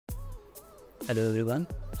Hello everyone.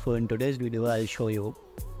 So in today's video I'll show you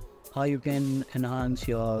how you can enhance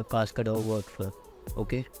your Cascadeur workflow.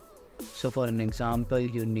 Okay. So for an example,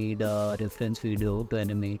 you need a reference video to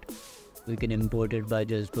animate. We can import it by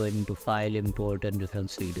just going to File, Import and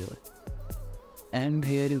Reference Video. And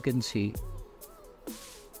here you can see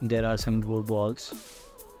there are some road balls.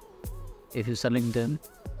 If you select them,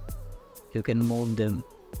 you can move them.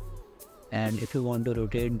 And if you want to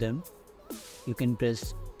rotate them, you can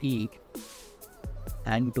press E.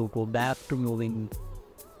 And to go back to moving,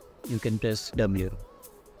 you can press W.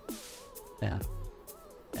 Yeah.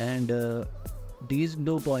 And these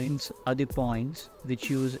blue points are the points which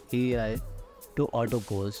use AI to auto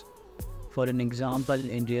pose. For an example,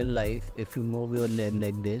 in real life, if you move your leg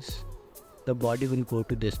like this, the body will go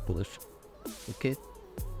to this pose. Okay.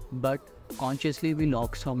 But consciously we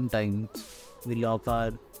lock sometimes. We lock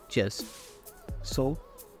our chest. So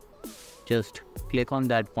just click on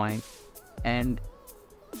that point and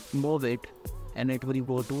move it, and it will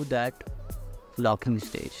go to that locking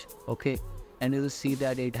stage. Okay, and you will see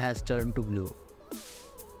that it has turned to blue.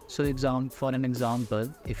 So for an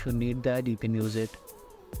example, if you need that, you can use it,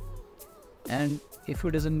 and if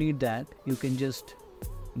it doesn't need that, you can just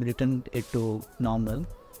return it to normal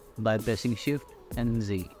by pressing Shift and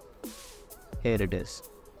Z. Here it is.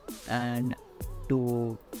 And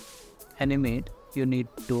to animate, you need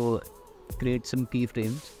to create some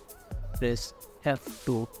keyframes. Press F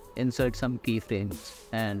to insert some keyframes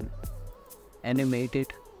and animate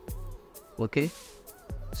it. Okay,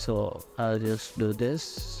 so I'll just do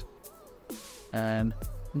this and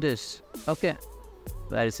this. Okay,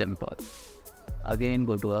 very simple. Again,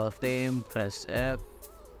 go to a frame, press F,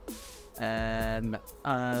 and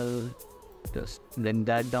I'll just bring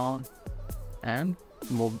that down and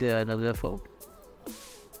move the another foot.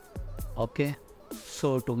 Okay,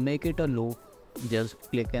 so to make it a loop, just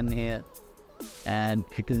click in here and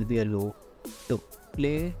it will be a loop. To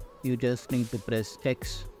play, you just need to press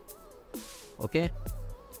X. Okay,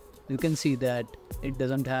 you can see that it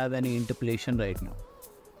doesn't have any interpolation right now.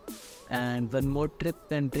 And one more trick,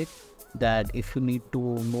 that if you need to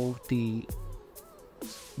move the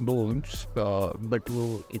bones but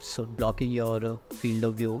it's blocking your field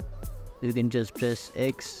of view, you can just press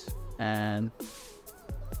X and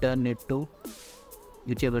turn it to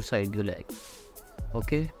whichever side you like.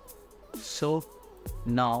 Okay, so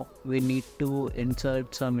now we need to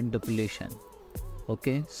insert some interpolation.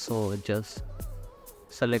 Okay, so just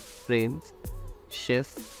select frames,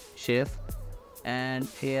 shift, and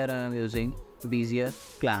here I am using Bezier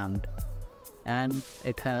clamped, and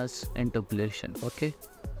it has interpolation. Okay,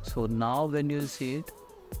 so now when you see it,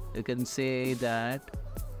 you can say that,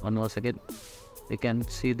 one more second, you can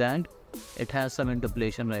see that it has some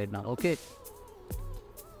interpolation right now. Okay,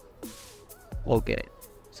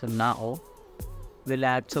 so now we'll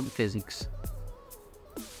add some physics.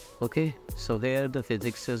 Okay, so here the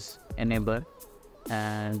physics is enabled,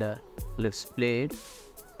 and let's play it.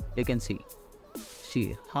 You can see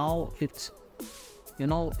how it's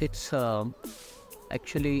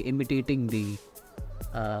actually imitating the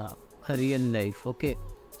real life. Okay,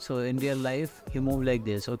 so in real life you move like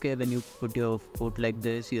this. Okay, when you put your foot like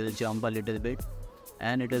this, you'll jump a little bit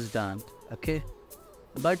and it is done. Okay,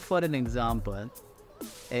 but for an example,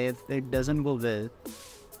 if it doesn't go well,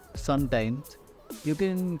 sometimes you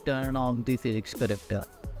can turn on the physics corrector,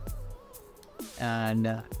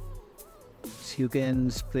 and you can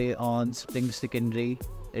spray on spring secondary.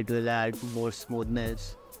 It will add more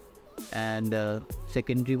smoothness and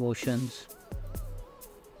secondary motions.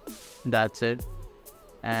 That's it.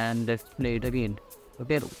 And let's play it again.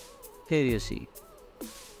 Okay, here you see.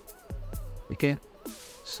 Okay,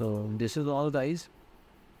 so this is all, guys.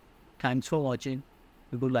 Thanks for watching.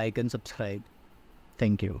 You could like and subscribe.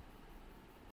 Thank you.